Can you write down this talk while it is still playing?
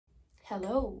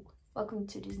Hello, welcome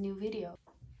to this new video.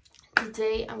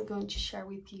 Today I'm going to share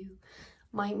with you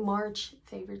my March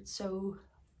favorites, so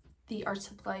the art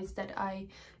supplies that I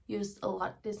used a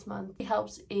lot this month. It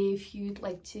helps if you'd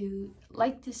like to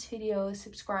like this video,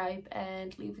 subscribe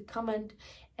and leave a comment,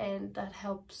 and that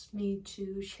helps me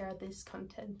to share this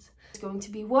content. It's going to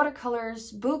be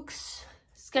watercolors, books,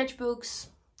 sketchbooks,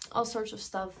 all sorts of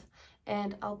stuff,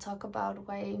 and I'll talk about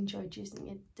why I enjoyed using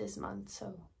it this month.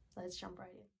 So let's jump right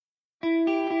in.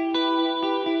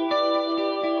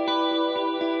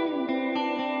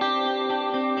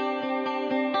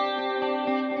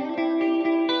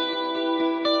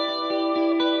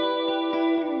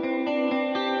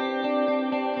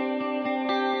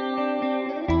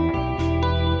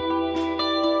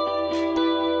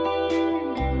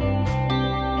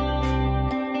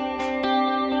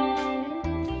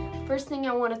 First thing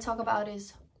I want to talk about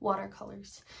is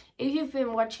watercolors. If you've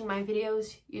been watching my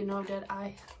videos, you know that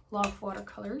I love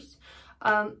watercolors.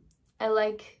 I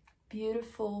like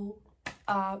beautiful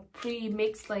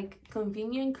pre-mixed, like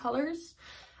convenient colors,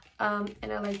 and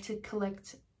I like to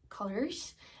collect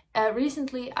colors.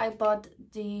 Recently I bought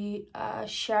the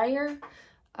Shire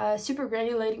super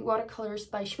granulating watercolors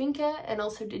by Schmincke, and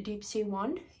also the deep sea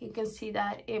one. You can see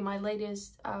that in my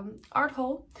latest art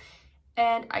haul.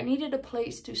 And I needed a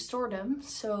place to store them,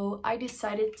 so I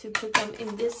decided to put them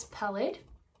in this palette.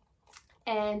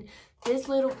 And this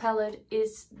little palette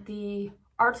is the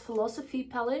Art Philosophy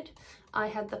palette. I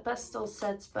had the pastel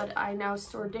sets, but I now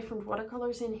store different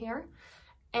watercolors in here.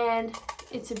 And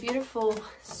it's a beautiful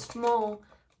small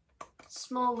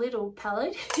little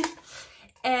palette.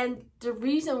 And the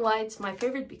reason why it's my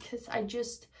favorite, because I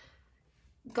just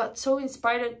got so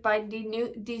inspired by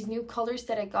these new colors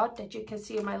that I got, that you can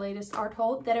see in my latest art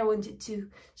haul, that I wanted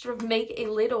to sort of make a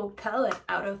little palette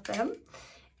out of them.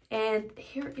 And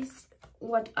here is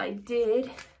what I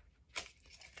did.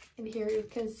 And here you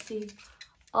can see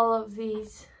all of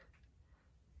these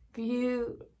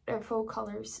beautiful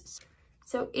colors.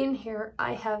 So in here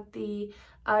I have the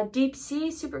Deep Sea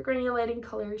super granulating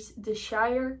colors, the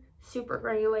Shire super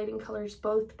granulating colors,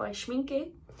 both by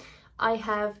Schmincke. I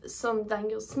have some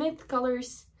Daniel Smith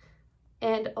colors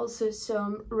and also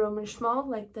some Roman Szmall,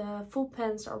 like the full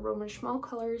pens are Roman Szmall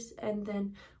colors, and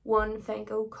then one Van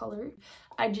Gogh color.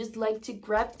 I just like to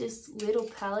grab this little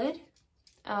palette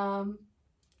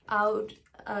out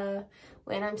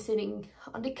when I'm sitting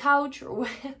on the couch, or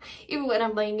even when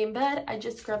I'm laying in bed. I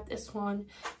just grab this one.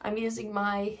 I'm using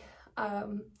my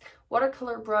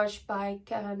watercolor brush by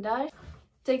Gogh.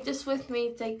 Take this with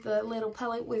me, take the little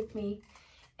palette with me,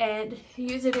 and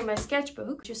use it in my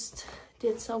sketchbook. Just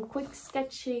did some quick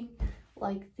sketching,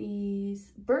 like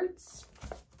these birds,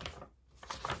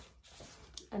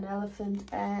 an elephant,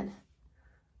 and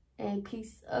a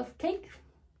piece of cake,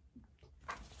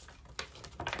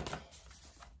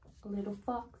 a little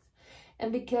fox.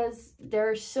 And because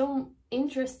there are so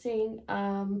interesting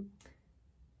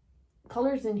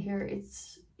colors in here,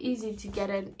 it's easy to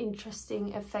get an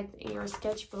interesting effect in your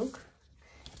sketchbook.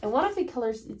 And one of the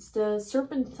colors, it's the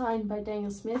Serpentine by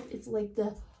Daniel Smith. It's like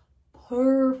the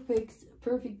perfect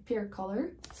pear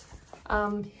color.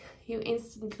 You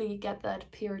instantly get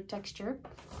that pear texture.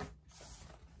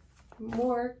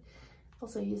 More,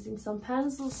 also using some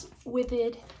pencils with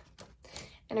it.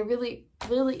 And I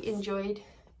really enjoyed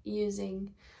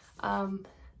using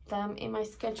them in my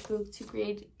sketchbook to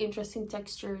create interesting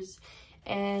textures.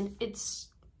 And it's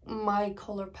my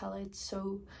color palette,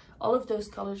 so all of those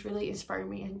colors really inspire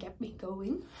me and get me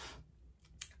going.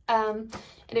 And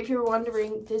if you're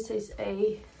wondering, this is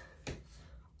a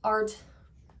art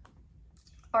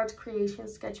creation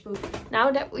sketchbook. Now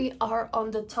that we are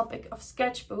on the topic of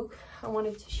sketchbook, I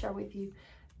wanted to share with you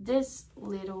this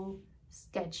little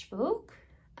sketchbook.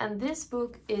 And this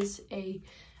book is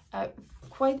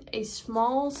quite a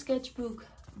small sketchbook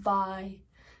by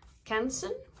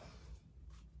Canson.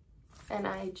 And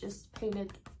I just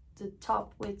painted the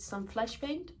top with some flash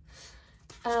paint.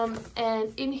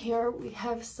 And in here we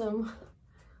have some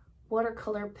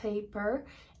watercolor paper.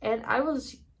 And I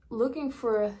was looking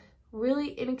for a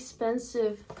really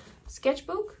inexpensive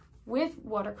sketchbook with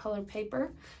watercolor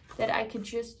paper that I could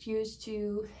just use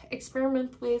to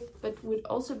experiment with, but would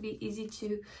also be easy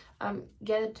to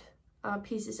get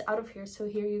pieces out of here. So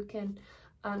here you can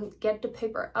get the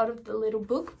paper out of the little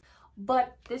book.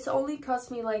 But this only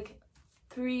cost me like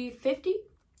 $3.50,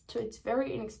 so it's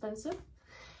very inexpensive,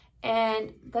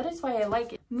 and that is why I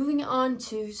like it. Moving on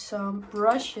to some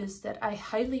brushes that I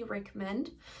highly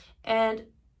recommend, and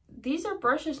these are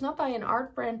brushes not by an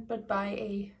art brand but by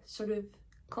a sort of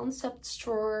concept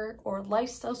store or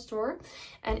lifestyle store,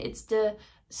 and it's the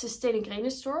Sustainable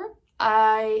store.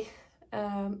 I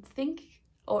think,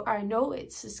 or I know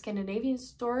it's a Scandinavian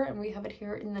store, and we have it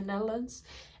here in the Netherlands,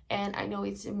 and I know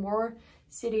it's in more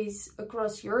cities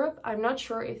across Europe. I'm not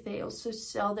sure if they also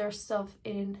sell their stuff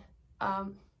in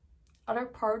other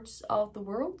parts of the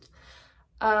world,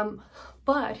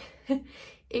 but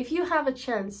if you have a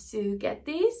chance to get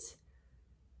these,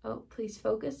 oh, please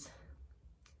focus,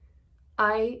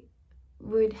 I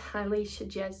would highly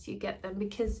suggest you get them,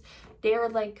 because they are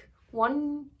like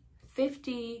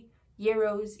 150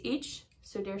 euros each,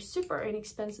 so they're super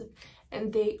inexpensive,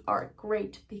 and they are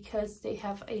great because they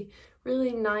have a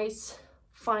really nice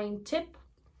fine tip.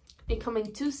 They come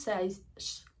in two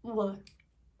sizes,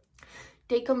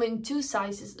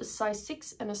 a size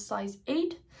 6 and a size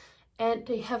 8, and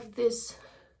they have this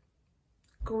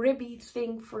gribby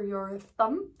thing for your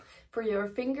thumb, for your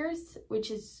fingers,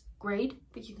 which is great,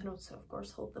 but you can also of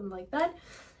course hold them like that,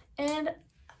 and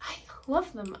I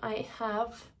love them. I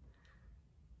have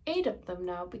 8 of them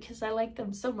now because I like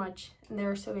them so much, and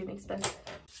they're so inexpensive.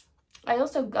 I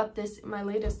also got this in my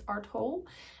latest art haul,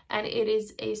 and it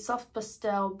is a soft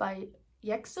pastel by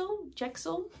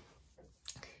Jexel.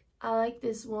 I like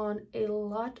this one a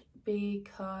lot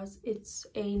because it's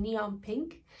a neon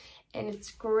pink, and it's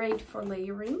great for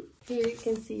layering. Here you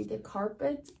can see the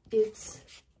carpet. It's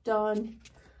done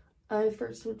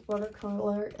first with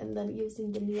watercolor and then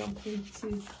using the neon pink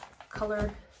to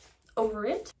color over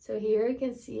it. So here you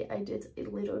can see I did a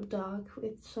little dog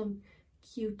with some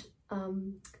cute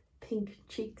pink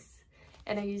cheeks,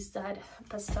 and I used that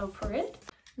pastel for it.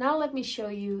 Now let me show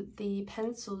you the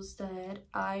pencils that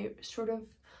I sort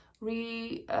of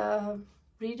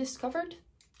rediscovered,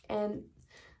 and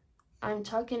I'm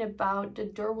talking about the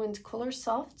Derwent Color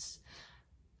Softs.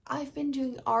 I've been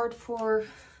doing art for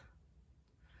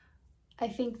I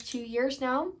think 2 years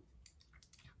now,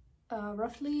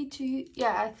 roughly 2.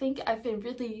 Yeah, I think I've been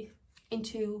really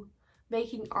into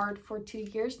making art for 2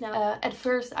 years now. At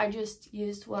first I just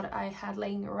used what I had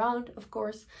laying around, of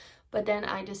course, but then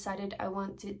I decided I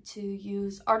wanted to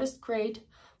use artist grade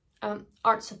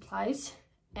art supplies,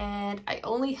 and I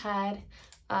only had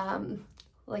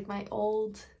like my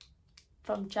old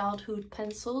from childhood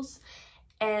pencils,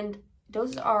 and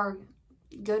those are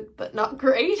good but not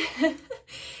great.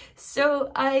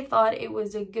 So I thought it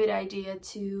was a good idea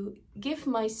to give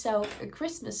myself a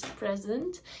Christmas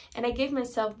present, and I gave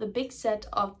myself the big set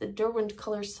of the Derwent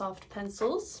Color Soft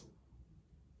pencils,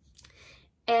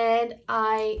 and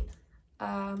I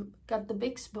got the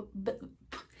big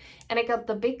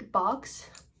box,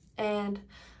 and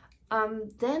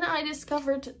then I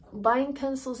discovered buying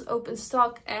pencils open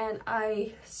stock, and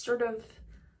I sort of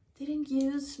didn't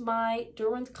use my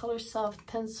Derwent Color Soft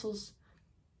pencils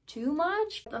too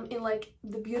much. I'm in like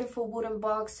the beautiful wooden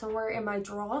box somewhere in my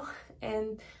drawer,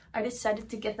 and I decided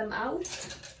to get them out.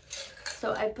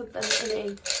 So I put them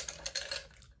in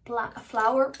a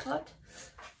flower pot,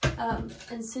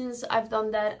 and since I've done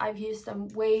that, I've used them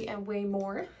way and way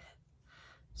more.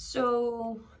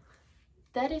 So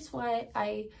that is why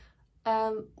I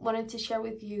wanted to share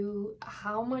with you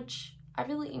how much I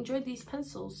really enjoyed these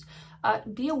pencils.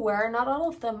 Be aware, not all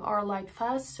of them are light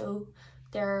fast, so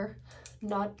they're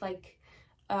not like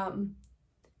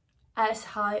as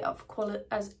high of quality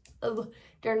as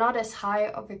they're not as high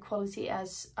of a quality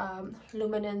as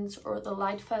Luminance or the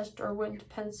light fast Derwent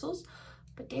pencils,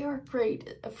 but they are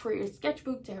great for your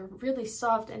sketchbook. They're really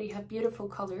soft and they have beautiful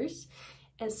colors.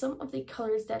 And some of the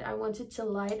colors that I wanted to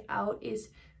light out is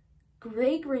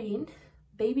gray green,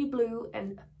 baby blue,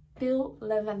 and pale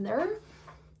lavender.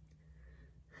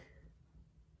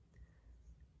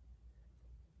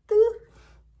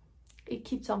 It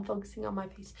keeps on focusing on my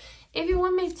face. If you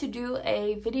want me to do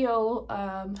a video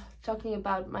talking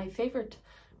about my favorite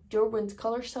Derwent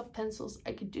Color Soft pencils,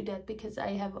 I could do that, because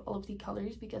I have all of the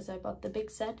colors, because I bought the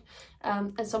big set,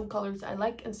 and some colors I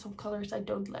like and some colors I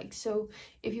don't like. So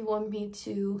if you want me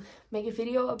to make a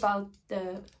video about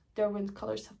the Derwent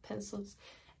Color Soft pencils,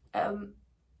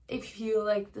 if you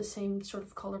like the same sort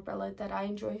of color palette that I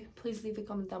enjoy, please leave a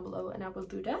comment down below and I will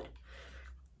do that.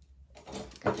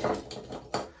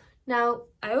 Now,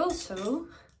 I also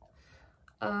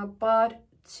bought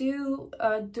 2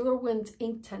 Derwent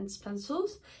Inktense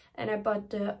pencils, and I bought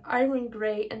the Iron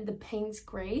Grey and the Payne's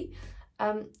Grey,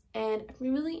 and I've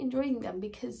been really enjoying them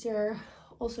because they're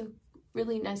also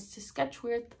really nice to sketch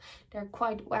with. They're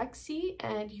quite waxy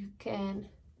and you can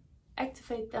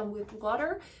activate them with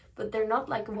water, but they're not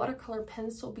like a watercolor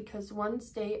pencil, because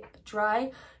once they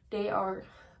dry, they are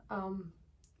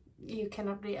you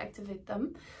cannot reactivate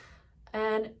them.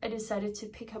 And I decided to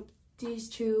pick up these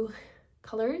 2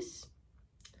 colors.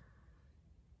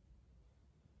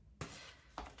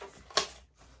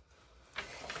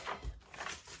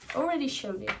 already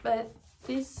showed it, but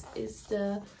this is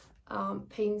the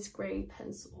Payne's Gray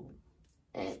pencil,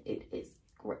 and it is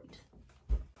great.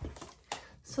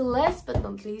 So last but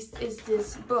not least is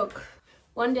this book.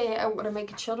 One day I want to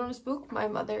make a children's book. My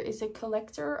mother is a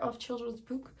collector of children's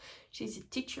books. She's a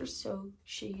teacher, so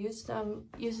she uses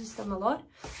them a lot.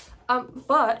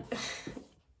 But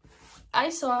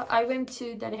I went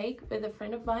to Den Haag with a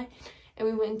friend of mine, and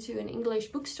we went to an English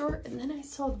bookstore, and then I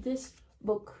saw this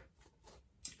book,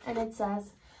 and it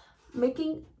says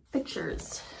making picture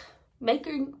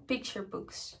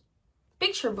books.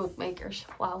 Picture book makers.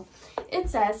 Wow. It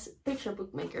says picture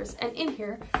book makers, and in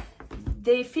here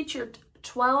they featured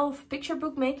 12 picture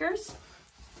book makers,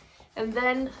 and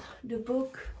then the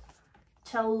book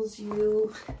tells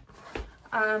you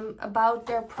about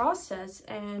their process,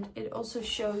 and it also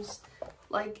shows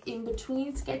like in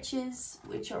between sketches,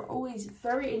 which are always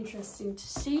very interesting to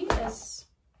see as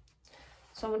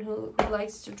someone who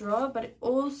likes to draw, but it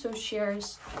also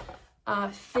shares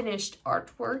finished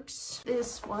artworks.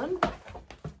 This one,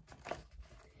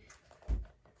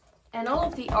 and all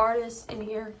of the artists in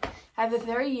here have a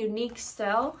very unique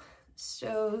style,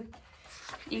 so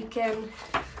you can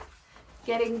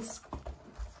get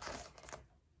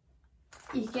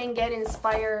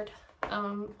inspired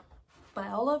by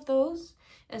all of those,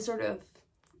 and sort of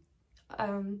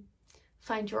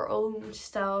find your own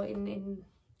style in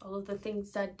all of the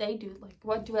things that they do. Like,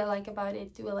 what do I like about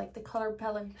it? Do I like the color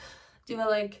palette? Do I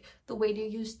like the way they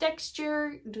use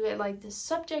texture? Do I like the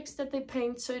subjects that they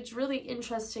paint? So it's really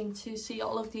interesting to see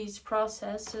all of these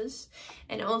processes,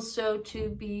 and also to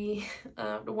be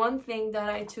the one thing that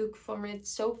I took from it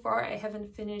so far, I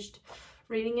haven't finished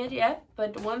reading it yet,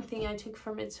 but one thing I took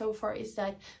from it so far is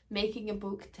that making a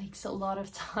book takes a lot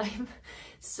of time.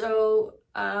 So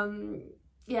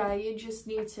yeah, you just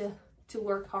need to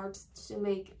work hard to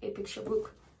make a picture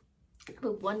book.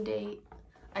 But one day,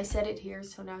 I said it here,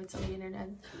 so now it's on the internet,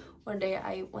 one day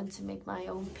I want to make my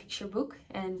own picture book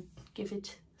and give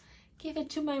it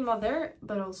to my mother,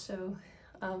 but also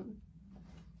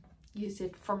use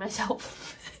it for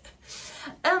myself.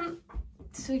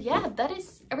 So yeah, that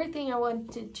is everything I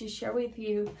wanted to share with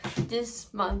you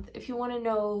this month. If you want to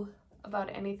know about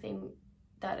anything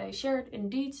that I shared in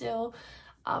detail,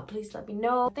 please let me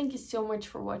know. Thank you so much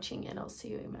for watching, and I'll see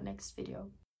you in my next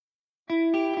video.